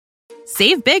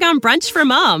Save big on brunch for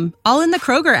mom, all in the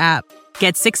Kroger app.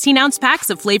 Get 16-ounce packs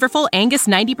of flavorful Angus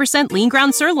 90% lean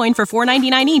ground sirloin for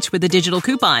 $4.99 each with a digital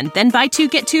coupon. Then buy 2,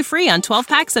 get 2 free on 12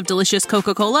 packs of delicious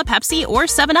Coca-Cola, Pepsi, or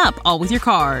 7-Up, all with your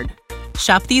card.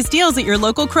 Shop these deals at your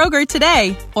local Kroger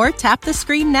today, or tap the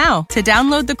screen now to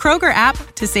download the Kroger app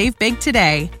to save big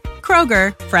today.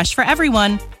 Kroger, fresh for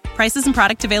everyone. Prices and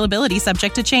product availability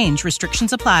subject to change.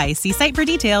 Restrictions apply. See site for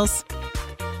details.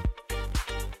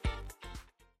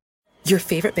 Your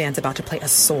favorite band's about to play a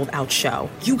sold-out show.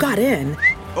 You got in.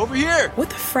 Over here!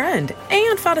 With a friend.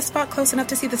 And found a spot close enough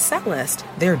to see the set list.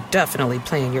 They're definitely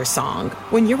playing your song.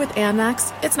 When you're with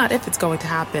Amex, it's not if it's going to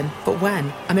happen, but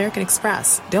when. American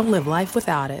Express. Don't live life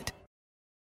without it.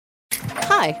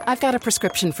 Hi, I've got a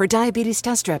prescription for diabetes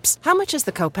test strips. How much is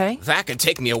the copay? That could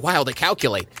take me a while to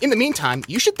calculate. In the meantime,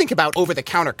 you should think about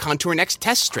over-the-counter Contour Next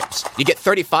test strips. You get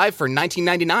 35 for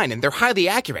 $19.99, and they're highly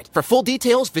accurate. For full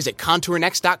details, visit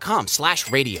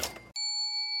contournext.com/radio.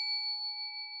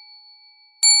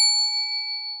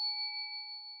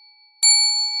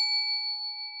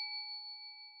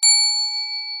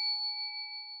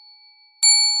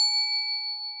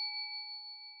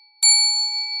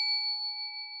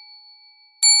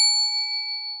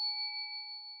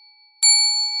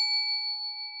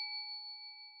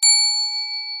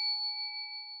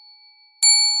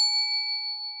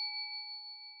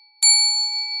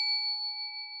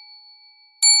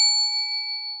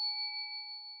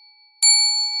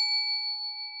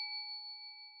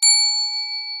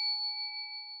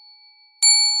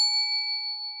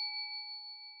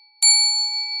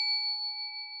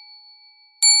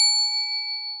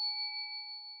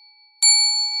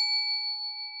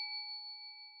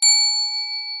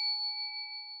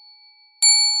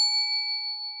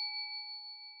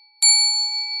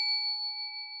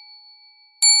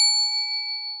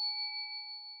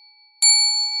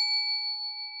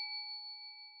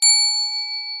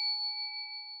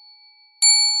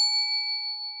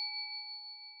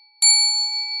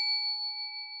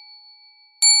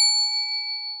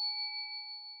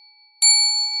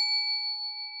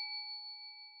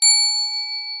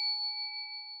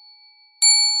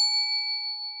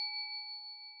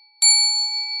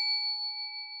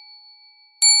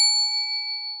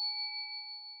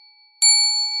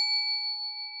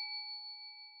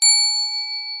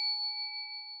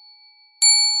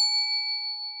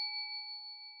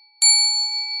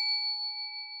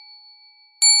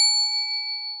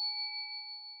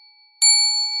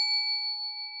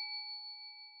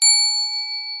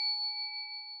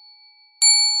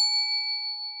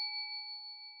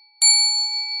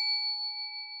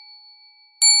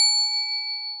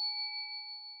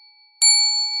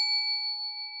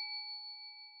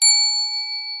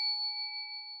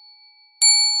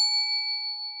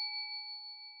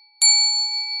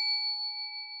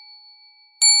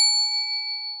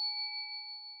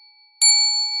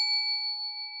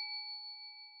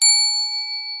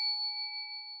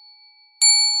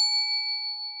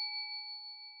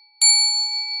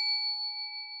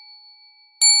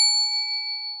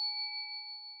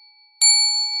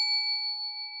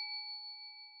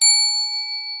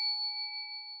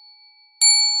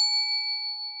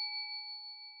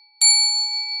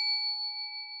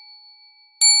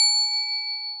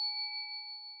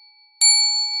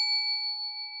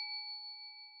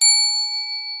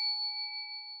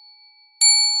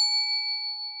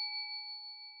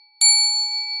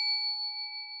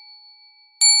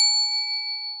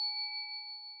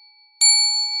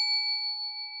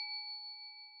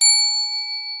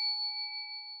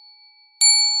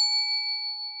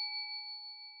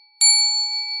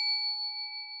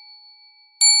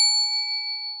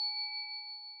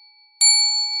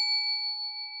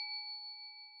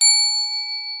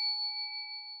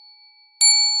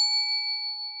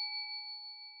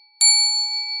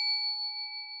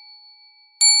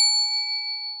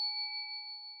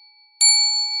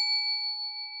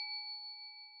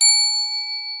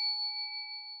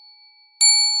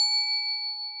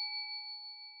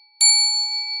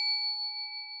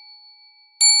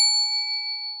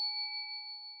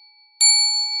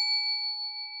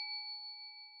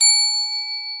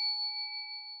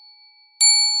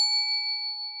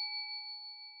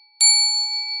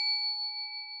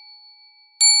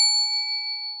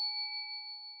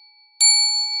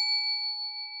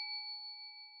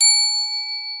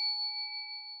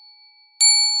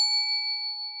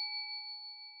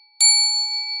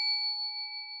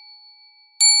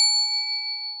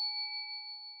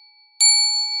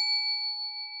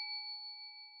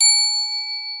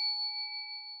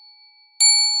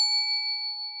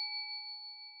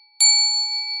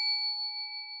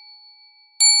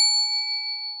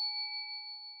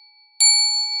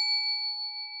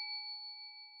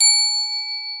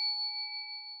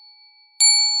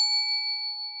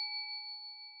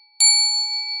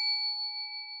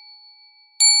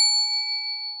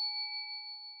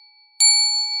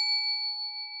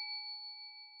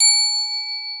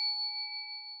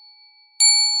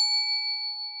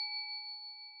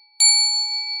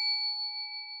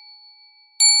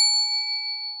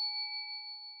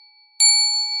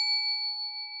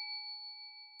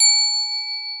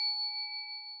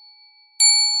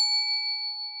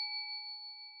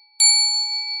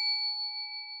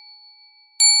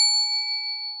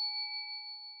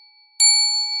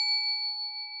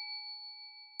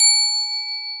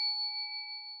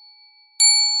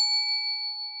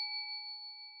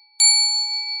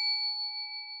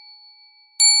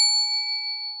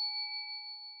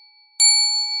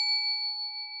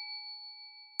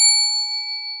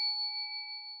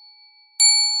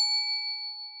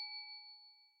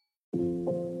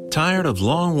 Tired of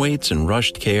long waits and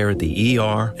rushed care at the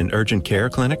ER and urgent care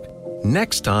clinic?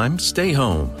 Next time, stay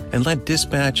home and let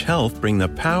Dispatch Health bring the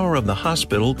power of the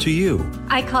hospital to you.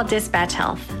 I call Dispatch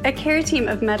Health. A care team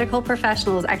of medical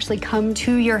professionals actually come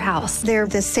to your house. They're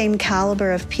the same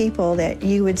caliber of people that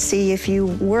you would see if you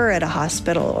were at a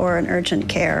hospital or an urgent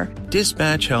care.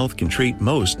 Dispatch Health can treat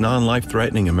most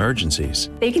non-life-threatening emergencies.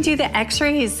 They can do the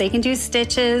x-rays, they can do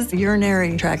stitches,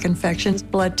 urinary tract infections,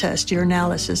 blood test,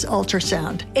 urinalysis,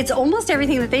 ultrasound. It's almost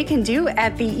everything that they can do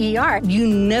at the ER. You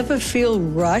never feel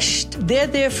rushed. They're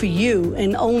there for you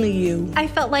and only you. I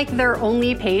felt like their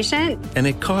only patient. And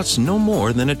it costs no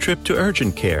more than a trip to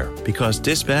urgent care because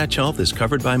Dispatch Health is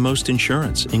covered by most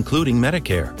insurance, including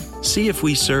Medicare. See if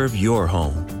we serve your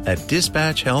home at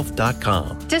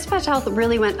dispatchhealth.com. Dispatch Health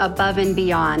really went above and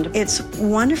beyond. It's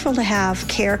wonderful to have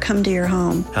care come to your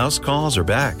home. House calls are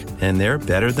back, and they're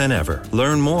better than ever.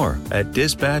 Learn more at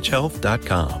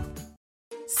dispatchhealth.com.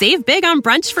 Save big on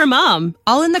brunch for mom,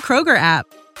 all in the Kroger app.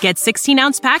 Get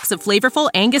 16-ounce packs of flavorful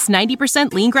Angus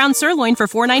 90% lean ground sirloin for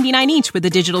 $4.99 each with a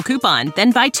digital coupon.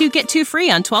 Then buy 2, get 2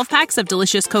 free on 12 packs of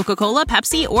delicious Coca-Cola,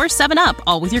 Pepsi, or 7-Up,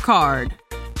 all with your card.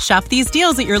 Shop these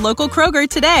deals at your local Kroger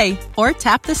today, or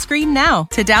tap the screen now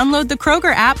to download the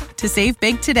Kroger app to save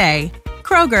big today.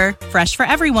 Kroger, fresh for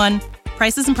everyone.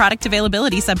 Prices and product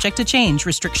availability subject to change.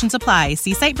 Restrictions apply.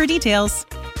 See site for details.